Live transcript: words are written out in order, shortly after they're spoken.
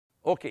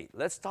Okay,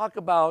 let's talk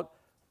about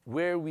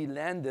where we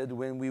landed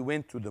when we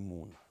went to the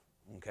moon.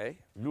 Okay,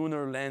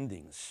 lunar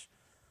landings.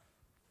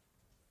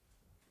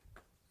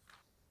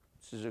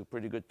 This is a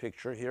pretty good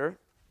picture here.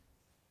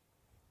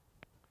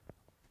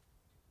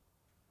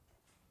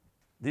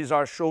 These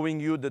are showing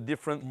you the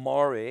different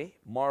mare,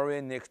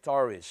 mare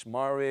nectaris,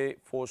 mare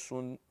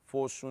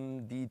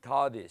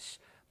fecunditatis,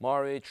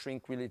 mare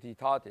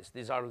tranquillitatis.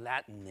 These are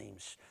Latin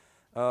names.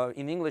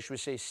 In English, we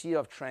say Sea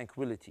of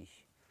Tranquility,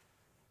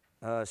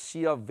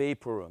 Sea of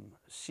Vaporum,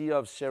 Sea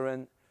of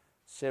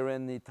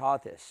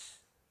Serenitatis,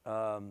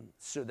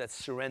 so that's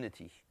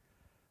serenity,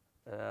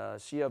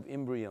 Sea of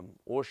Imbrium,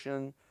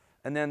 ocean,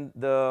 and then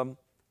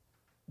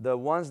the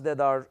ones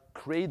that are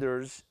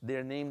craters,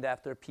 they're named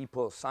after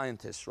people,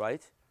 scientists,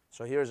 right?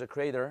 So here's a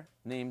crater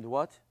named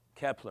what?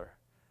 Kepler.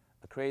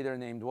 A crater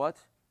named what?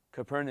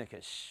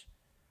 Copernicus.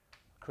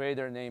 A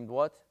crater named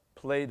what?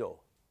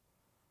 Plato.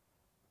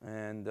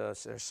 And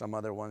there's some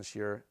other ones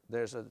here.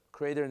 There's a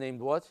crater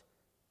named what?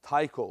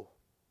 Tycho.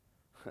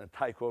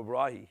 Tycho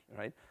Brahe,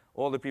 right?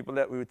 All the people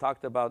that we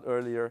talked about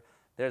earlier,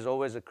 there's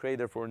always a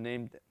crater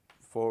named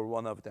for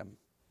one of them.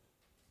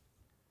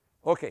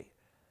 Okay.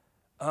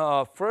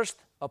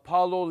 First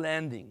Apollo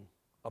landing,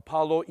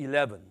 Apollo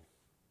 11.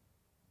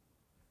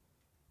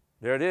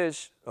 There it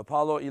is,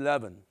 Apollo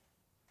 11.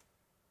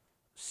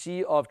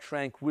 Sea of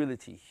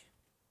Tranquility,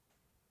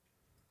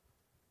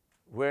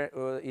 where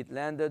it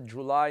landed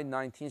July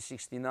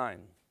 1969.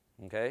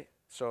 Okay,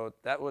 so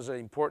that was an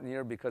important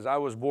year because I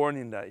was born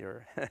in that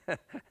year.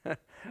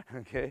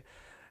 Okay,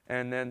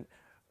 and then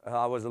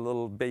I was a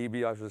little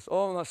baby. I was,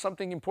 oh, there's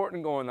something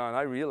important going on.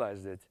 I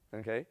realized it.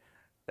 Okay,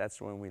 that's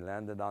when we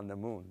landed on the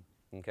moon.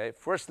 Okay,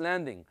 first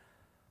landing.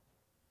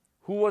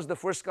 Who was the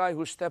first guy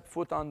who stepped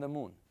foot on the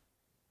moon?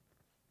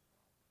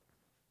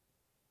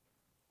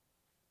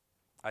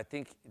 I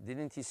think,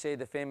 didn't he say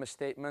the famous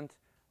statement,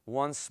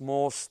 one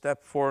small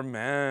step for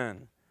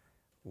man,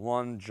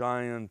 one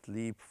giant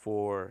leap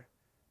for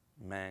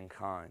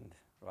mankind,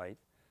 right?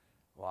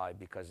 Why?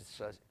 Because it's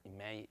so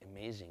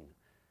amazing.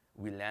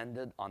 We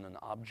landed on an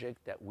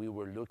object that we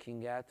were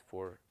looking at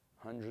for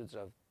hundreds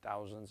of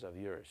thousands of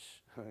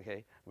years,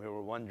 okay? We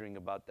were wondering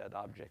about that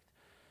object.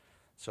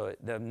 So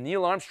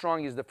Neil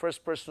Armstrong is the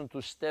first person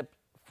to step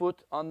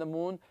foot on the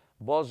moon.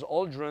 Buzz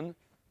Aldrin,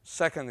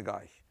 second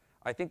guy.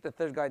 I think the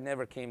third guy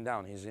never came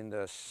down. He's in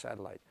the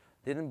satellite.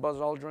 Didn't Buzz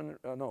Aldrin?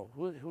 No.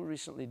 Who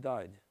recently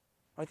died?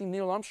 I think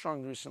Neil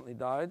Armstrong recently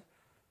died.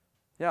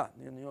 Yeah,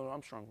 Neil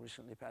Armstrong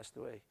recently passed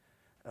away.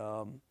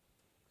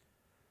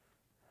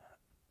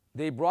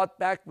 They brought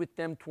back with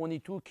them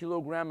 22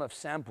 kilograms of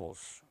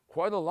samples.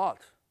 Quite a lot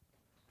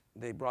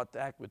they brought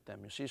back with them,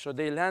 you see. So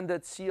they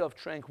landed Sea of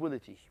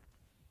Tranquility.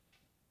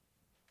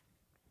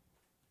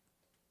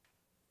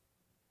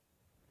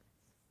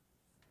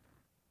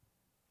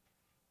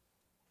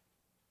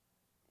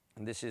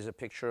 And this is a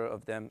picture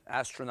of them,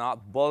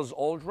 astronaut Buzz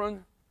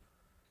Aldrin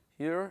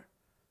here.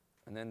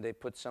 And then they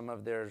put some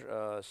of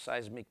their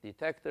seismic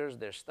detectors.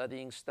 They're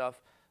studying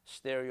stuff.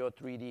 Stereo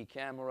 3D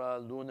camera,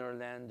 lunar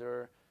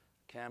lander,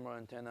 camera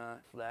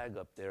antenna, flag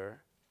up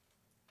there.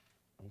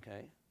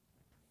 Okay.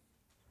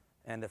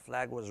 And the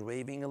flag was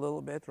waving a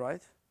little bit,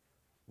 right?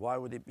 Why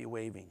would it be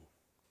waving?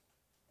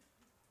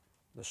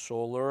 The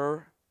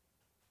solar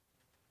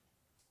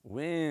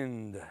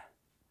wind,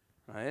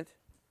 right?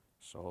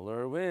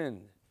 Solar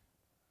wind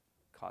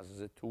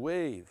causes it to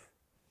wave.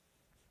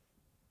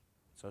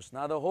 So it's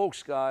not a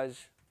hoax,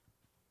 guys.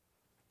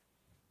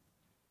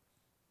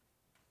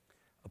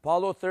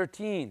 Apollo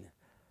 13,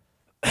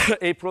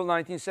 April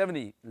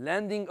 1970,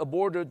 landing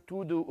aborted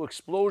due to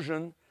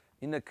explosion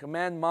in the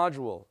command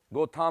module.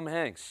 Go Tom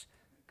Hanks,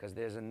 because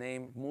there's a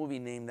movie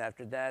named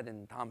after that,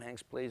 and Tom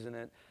Hanks plays in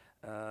it.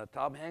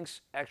 Tom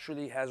Hanks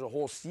actually has a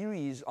whole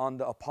series on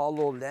the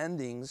Apollo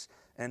landings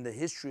and the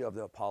history of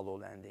the Apollo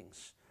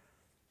landings.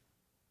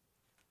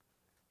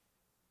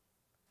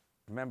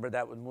 Remember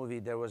that movie,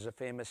 there was a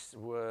famous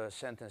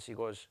sentence. He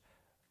goes,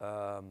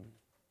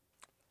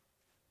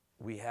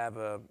 we have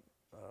a,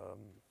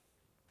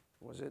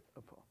 was it?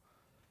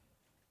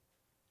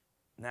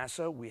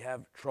 NASA, we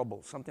have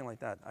trouble, something like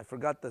that. I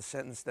forgot the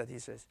sentence that he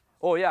says.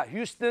 Oh yeah,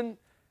 Houston,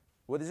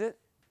 what is it?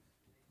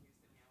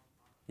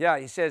 Yeah,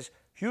 he says,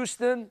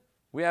 Houston,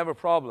 we have a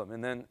problem.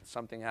 And then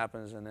something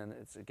happens and then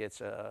it gets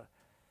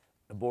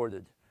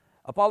aborted.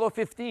 Apollo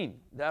 15,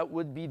 that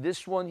would be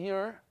this one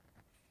here,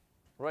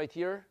 right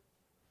here.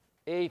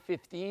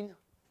 A-15,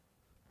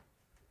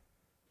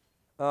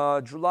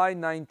 July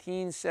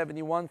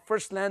 1971,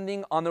 first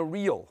landing on a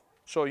reel.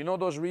 So you know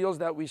those reels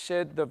that we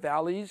said, the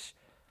valleys,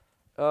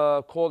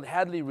 called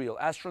Hadley Reel.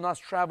 Astronauts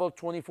traveled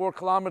 24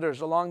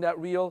 kilometers along that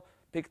reel,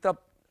 picked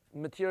up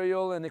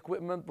material and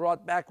equipment,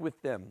 brought back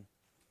with them.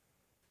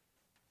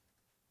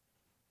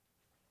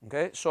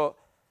 Okay, so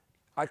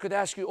I could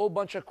ask you a whole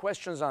bunch of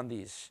questions on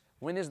these.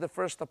 When is the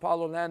first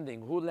Apollo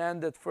landing? Who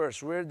landed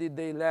first? Where did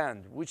they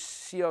land?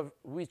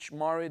 Which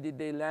mare did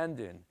they land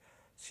in?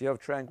 Sea of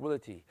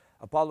Tranquility.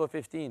 Apollo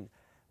 15,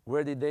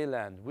 where did they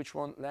land? Which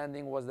one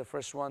landing was the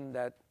first one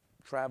that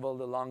traveled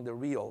along the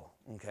reel?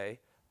 Okay,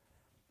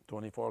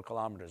 24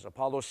 kilometers.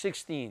 Apollo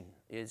 16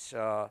 is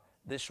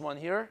this one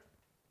here.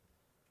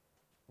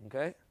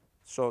 Okay,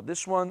 so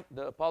this one,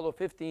 the Apollo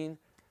 15,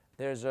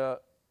 there's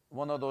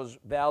one of those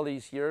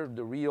valleys here,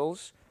 the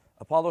reals.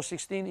 Apollo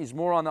 16 is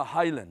more on a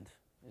highland,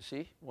 you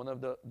see, one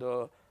of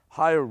the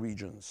higher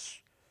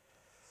regions.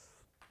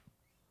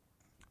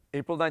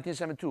 April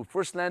 1972,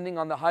 first landing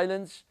on the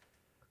highlands,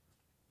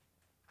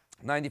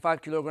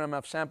 95 kilograms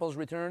of samples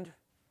returned.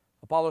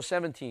 Apollo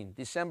 17,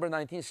 December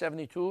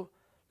 1972,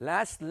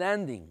 last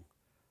landing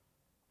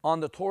on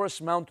the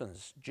Taurus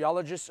Mountains.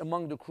 Geologists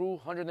among the crew,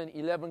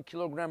 111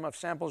 kilograms of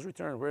samples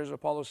returned. Where's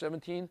Apollo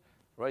 17?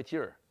 Right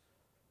here.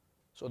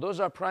 So those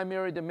are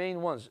primarily the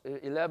main ones,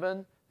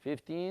 11,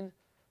 15,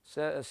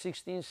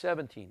 16,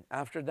 17.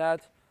 After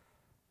that,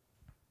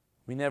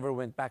 we never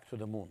went back to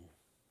the moon.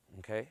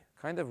 Okay,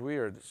 kind of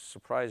weird,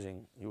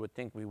 surprising. You would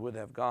think we would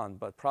have gone,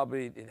 but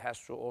probably it has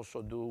to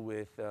also do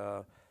with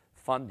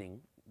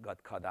funding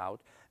got cut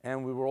out.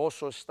 And we were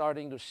also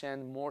starting to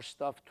send more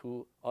stuff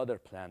to other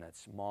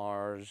planets,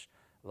 Mars,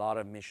 a lot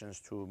of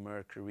missions to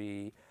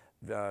Mercury,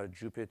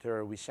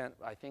 Jupiter. We sent,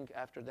 I think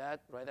after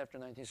that, right after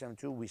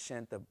 1972, we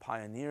sent the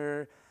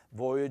Pioneer,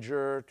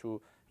 Voyager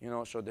to, you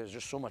know, so there's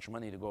just so much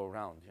money to go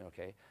around,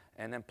 okay?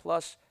 And then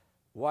plus,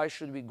 why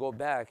should we go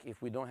back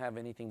if we don't have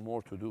anything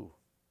more to do,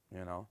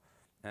 you know?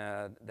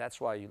 That's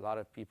why a lot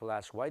of people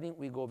ask, why didn't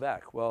we go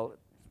back? Well,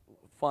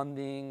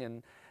 funding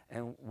and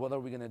what are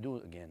we going to do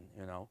again,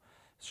 you know?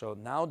 So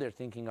now they're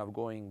thinking of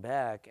going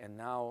back, and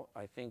now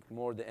I think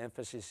more the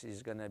emphasis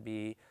is going to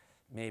be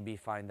maybe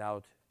find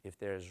out if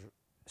there's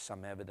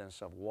some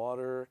evidence of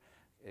water,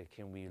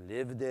 can we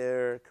live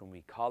there, can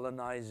we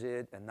colonize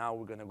it, and now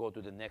we're going to go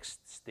to the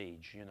next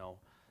stage, you know,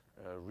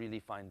 really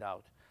find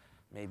out.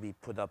 Maybe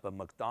put up a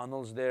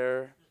McDonald's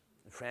there,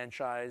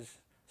 franchise,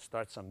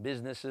 start some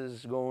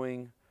businesses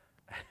going.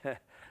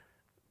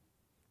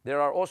 There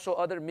are also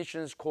other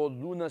missions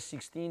called Lunar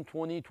 16,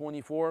 20,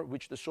 24,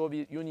 which the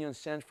Soviet Union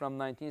sent from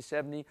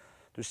 1970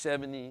 to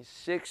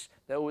 76.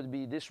 That would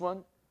be this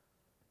one,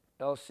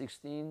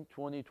 L16,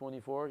 20,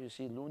 24. You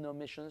see lunar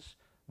missions.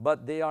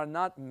 But they are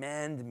not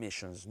manned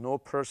missions, no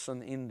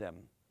person in them.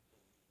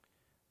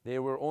 They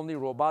were only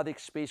robotic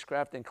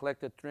spacecraft and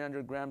collected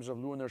 300 grams of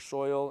lunar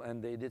soil,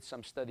 and they did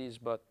some studies,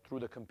 but through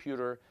the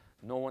computer,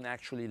 no one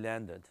actually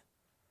landed.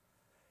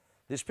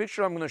 This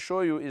picture I'm going to show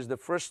you is the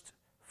first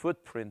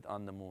footprint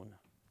on the moon.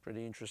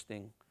 Pretty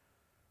interesting.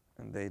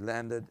 And they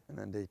landed, and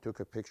then they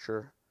took a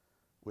picture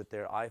with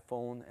their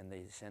iPhone, and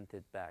they sent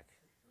it back.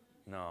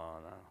 No,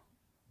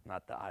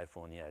 not the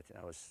iPhone yet.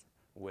 That was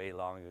way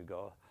long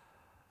ago.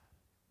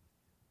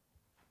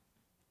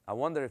 I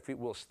wonder if it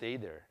will stay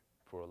there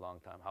for a long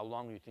time. How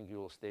long do you think it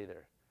will stay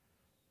there?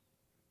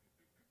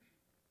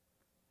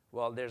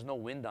 Well, there's no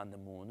wind on the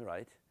moon,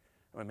 right?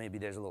 Or maybe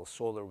there's a little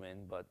solar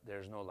wind, but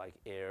there's no like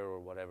air or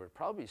whatever.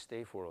 Probably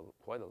stay for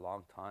quite a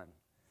long time.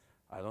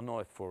 I don't know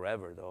if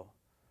forever though.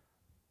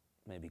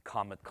 Maybe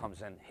comet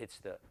comes and hits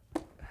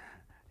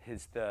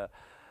the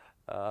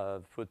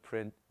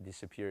footprint,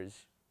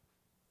 disappears.